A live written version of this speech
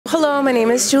Hello, my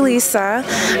name is Julissa.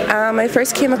 I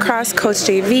first came across Coach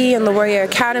JV and the Warrior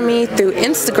Academy through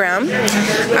Instagram.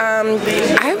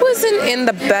 I wasn't in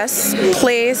the best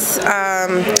place,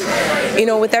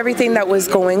 with everything that was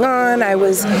going on. I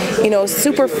was,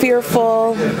 super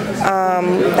fearful.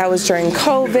 That was during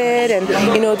COVID, and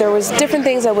there was different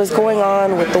things that was going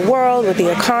on with the world, with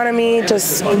the economy,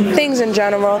 just things in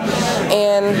general.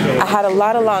 And I had a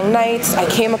lot of long nights. I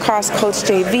came across Coach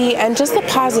JV and just the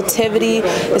positivity,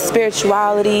 the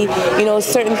spirituality,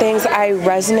 certain things I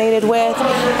resonated with.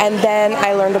 And then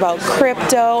I learned about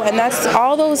crypto, and that's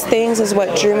all those things is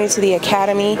what drew me to the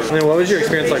academy. And then what was your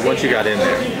experience like once you got in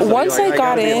there? So once I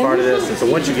got in, be a part of this. And so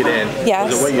once you get in,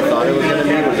 yes. Was it what you thought it was going to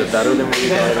be? Was it better than what you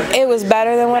thought it was? It was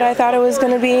better than what I thought it was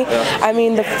going to be. Yeah. I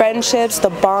mean, the friendships, the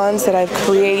bonds that I've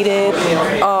created,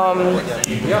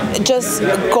 just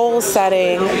goal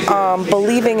setting,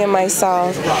 believing in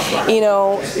myself,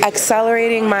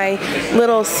 accelerating my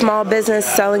little small business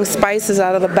selling spices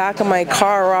out of the back of my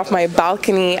car or off my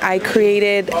balcony. I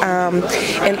created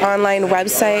an online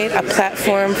website, a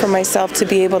platform for myself to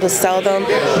be able to sell them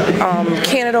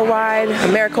Canada-wide,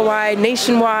 America-wide,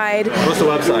 nationwide. What's the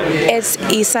website? It's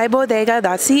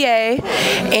eastsidebodega.ca,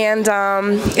 and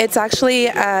it's actually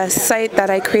a site that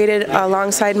I created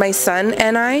alongside my son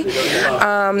and I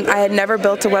had never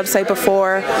built a website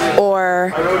before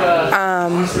or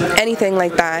anything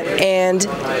like that, and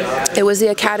it was the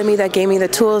academy that gave me the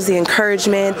tools, the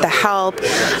encouragement, the help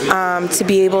to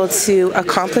be able to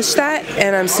accomplish that,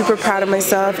 and I'm super proud of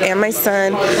myself and my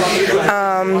son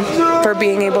for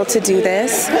being able to do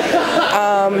this.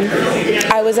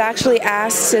 I was actually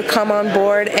asked to come on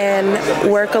board and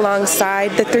work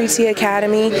alongside the 3T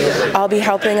Academy. I'll be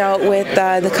helping out with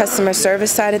the customer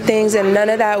service side of things, and none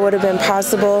of that would have been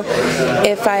possible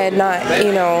if I had not,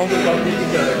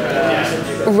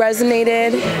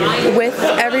 resonated with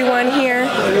everyone here.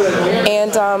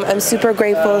 And I'm super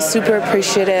grateful, super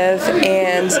appreciative,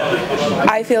 and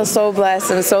I feel so blessed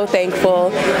and so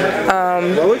thankful.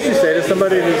 What would you say to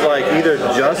somebody who's like either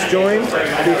just joined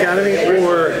the academy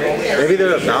or maybe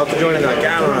they're about to join and they're like,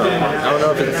 I don't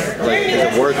know if it's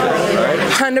is it worth it, right?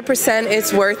 100%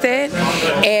 it's worth it,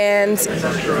 and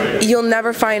you'll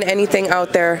never find anything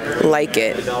out there like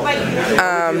it.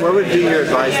 What would be your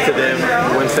advice to them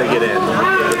once they get in?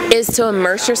 Is to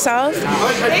immerse yourself,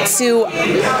 to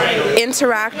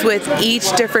interact with each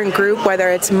different group, whether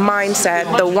it's mindset,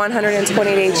 the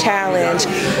 120-day challenge,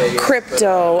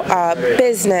 crypto,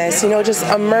 business, just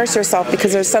immerse yourself,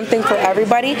 because there's something for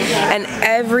everybody, and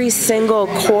every single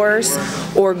course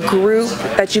or group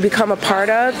that you become a part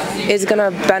of is going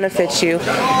to benefit you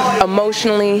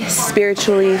emotionally,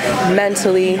 spiritually,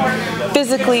 mentally,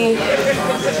 physically,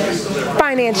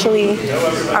 financially.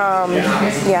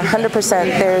 100%.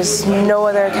 There's no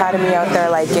other academy out there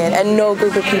like it, and no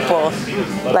group of people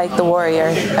like the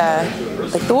Warriors.